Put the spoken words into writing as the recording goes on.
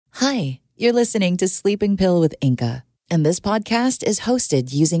Hi, you're listening to Sleeping Pill with Inka, and this podcast is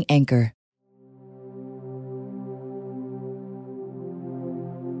hosted using Anchor.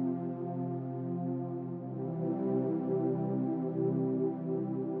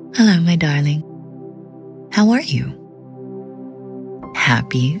 Hello, my darling. How are you?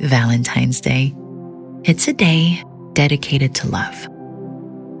 Happy Valentine's Day. It's a day dedicated to love.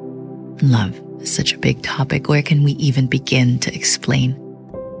 Love is such a big topic. Where can we even begin to explain?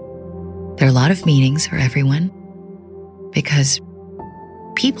 There are a lot of meanings for everyone because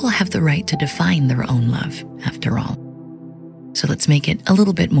people have the right to define their own love, after all. So let's make it a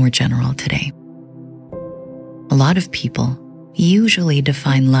little bit more general today. A lot of people usually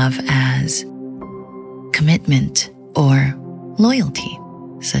define love as commitment or loyalty,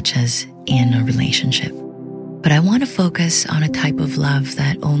 such as in a relationship. But I want to focus on a type of love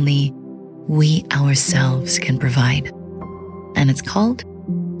that only we ourselves can provide, and it's called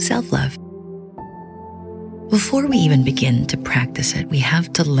self-love. Before we even begin to practice it, we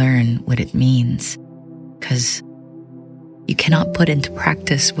have to learn what it means, because you cannot put into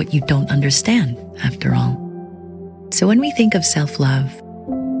practice what you don't understand, after all. So when we think of self-love,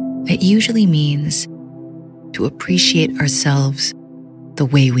 it usually means to appreciate ourselves the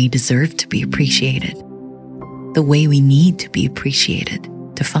way we deserve to be appreciated, the way we need to be appreciated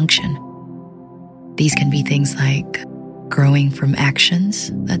to function. These can be things like growing from actions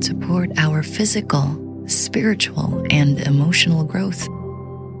that support our physical, spiritual, and emotional growth,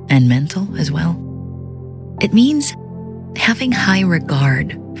 and mental as well. It means having high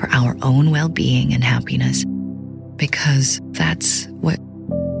regard for our own well-being and happiness, because that's what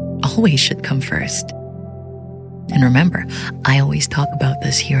always should come first. And remember, I always talk about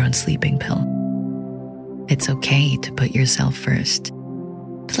this here on Sleeping Pill. It's okay to put yourself first.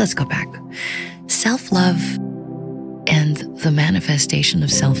 But let's go back. Self-love and the manifestation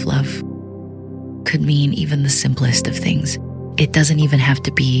of self-love could mean even the simplest of things. It doesn't even have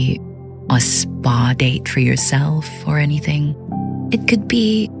to be a spa date for yourself or anything. It could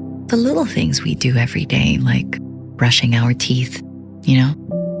be the little things we do every day, like brushing our teeth,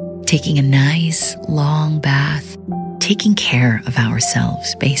 taking a nice long bath, taking care of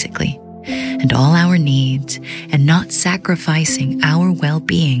ourselves, basically, and all our needs, and not sacrificing our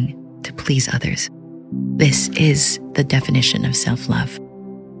well-being to please others. This is the definition of self-love.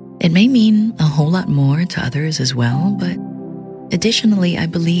 It may mean a whole lot more to others as well, but additionally, I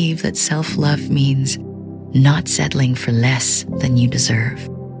believe that self-love means not settling for less than you deserve.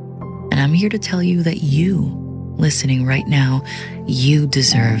 And I'm here to tell you that you, listening right now, you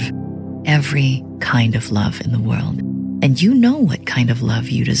deserve every kind of love in the world. And you know what kind of love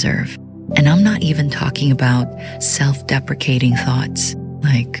you deserve. And I'm not even talking about self-deprecating thoughts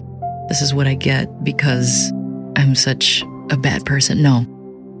like, this is what I get because I'm such a bad person. No.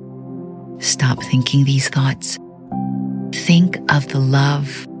 Stop thinking these thoughts. Think of the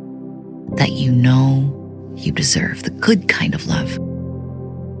love that you know you deserve, the good kind of love.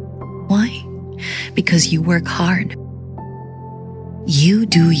 Why? Because you work hard. You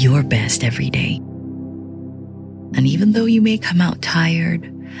do your best every day. And even though you may come out tired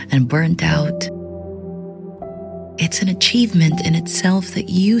and burnt out, it's an achievement in itself that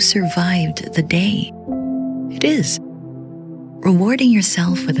you survived the day. It is. Rewarding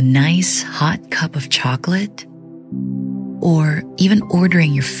yourself with a nice hot cup of chocolate, or even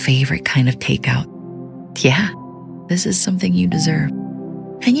ordering your favorite kind of takeout. Yeah, this is something you deserve.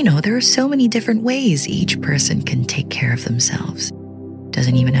 And there are so many different ways each person can take care of themselves.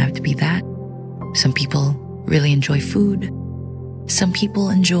 Doesn't even have to be that. Some people really enjoy food. Some people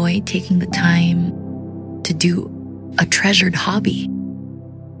enjoy taking the time to do a treasured hobby.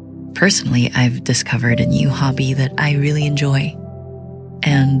 Personally, I've discovered a new hobby that I really enjoy,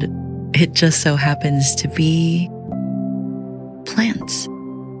 and it just so happens to be plants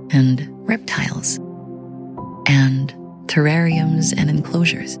and reptiles and terrariums and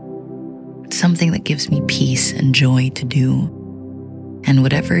enclosures. It's something that gives me peace and joy to do. And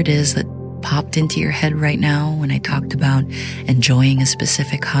whatever it is that popped into your head right now when I talked about enjoying a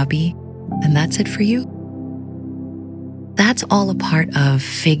specific hobby, then that's it for you. That's all a part of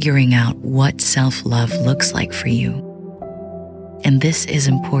figuring out what self-love looks like for you. And this is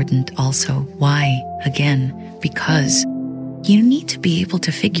important also. Why? Again, because you need to be able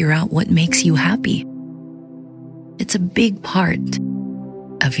to figure out what makes you happy. It's a big part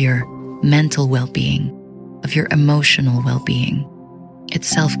of your mental well-being, of your emotional well-being. It's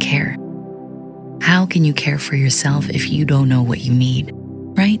self-care. How can you care for yourself if you don't know what you need,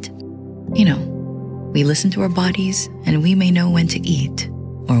 right? We listen to our bodies and we may know when to eat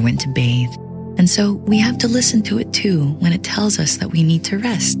or when to bathe. And so we have to listen to it too when it tells us that we need to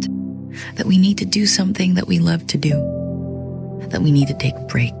rest. that we need to do something that we love to do, that we need to take a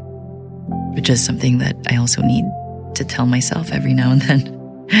break, which is something that I also need to tell myself every now and then.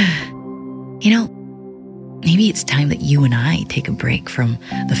 Maybe it's time that you and I take a break from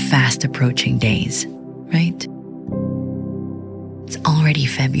the fast approaching days, right? It's already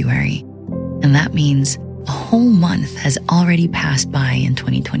February, and that means a whole month has already passed by in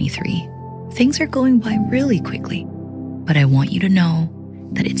 2023. Things are going by really quickly, but I want you to know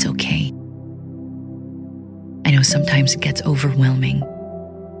that it's okay. I know sometimes it gets overwhelming.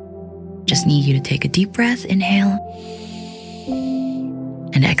 Just need you to take a deep breath, inhale,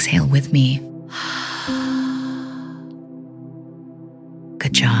 and exhale with me.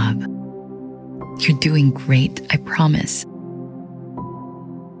 Good job. You're doing great, I promise.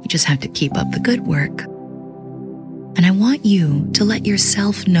 You just have to keep up the good work. And I want you to let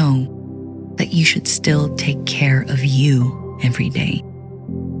yourself know that you should still take care of you every day.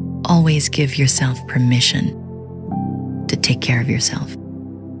 Always give yourself permission to take care of yourself.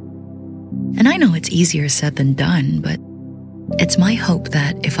 And I know it's easier said than done, but it's my hope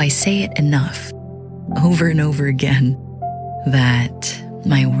that if I say it enough, over and over again, that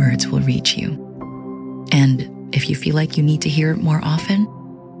my words will reach you. And if you feel like you need to hear it more often,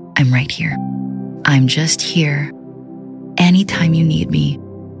 I'm right here. I'm just here anytime you need me,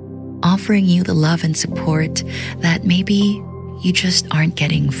 offering you the love and support that maybe you just aren't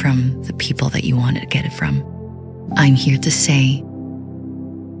getting from the people that you want to get it from. I'm here to say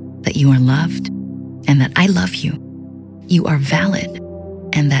that you are loved and that I love you. You are valid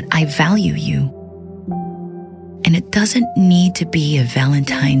and that I value you. And it doesn't need to be a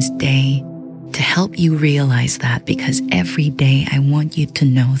Valentine's Day to help you realize that, because every day I want you to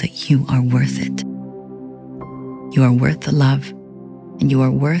know that you are worth it. You are worth the love, and you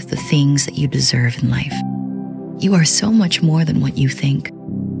are worth the things that you deserve in life. You are so much more than what you think.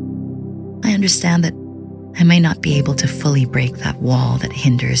 I understand that I may not be able to fully break that wall that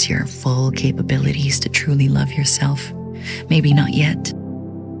hinders your full capabilities to truly love yourself. Maybe not yet.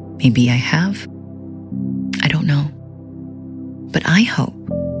 Maybe I have. I don't know. But I hope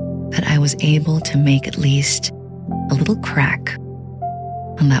that I was able to make at least a little crack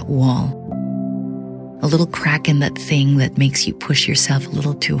on that wall. A little crack in that thing that makes you push yourself a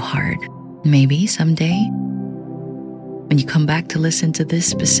little too hard. Maybe someday, when you come back to listen to this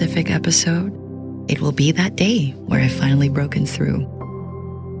specific episode, it will be that day where I've finally broken through.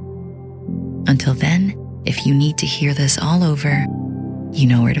 Until then, if you need to hear this all over, you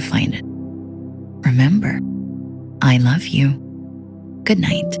know where to find it. Remember, I love you. Good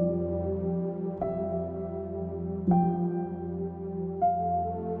night.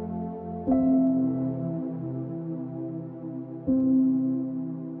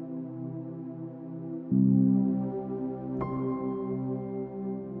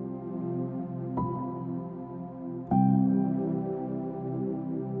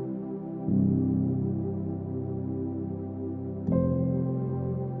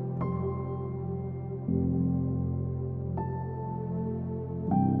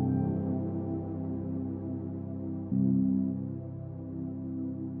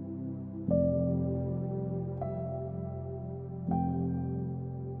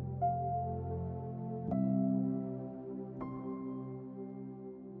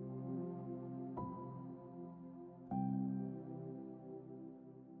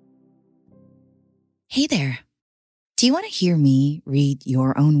 Hey there. Do you want to hear me read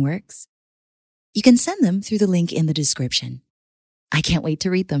your own works? You can send them through the link in the description. I can't wait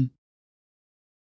to read them.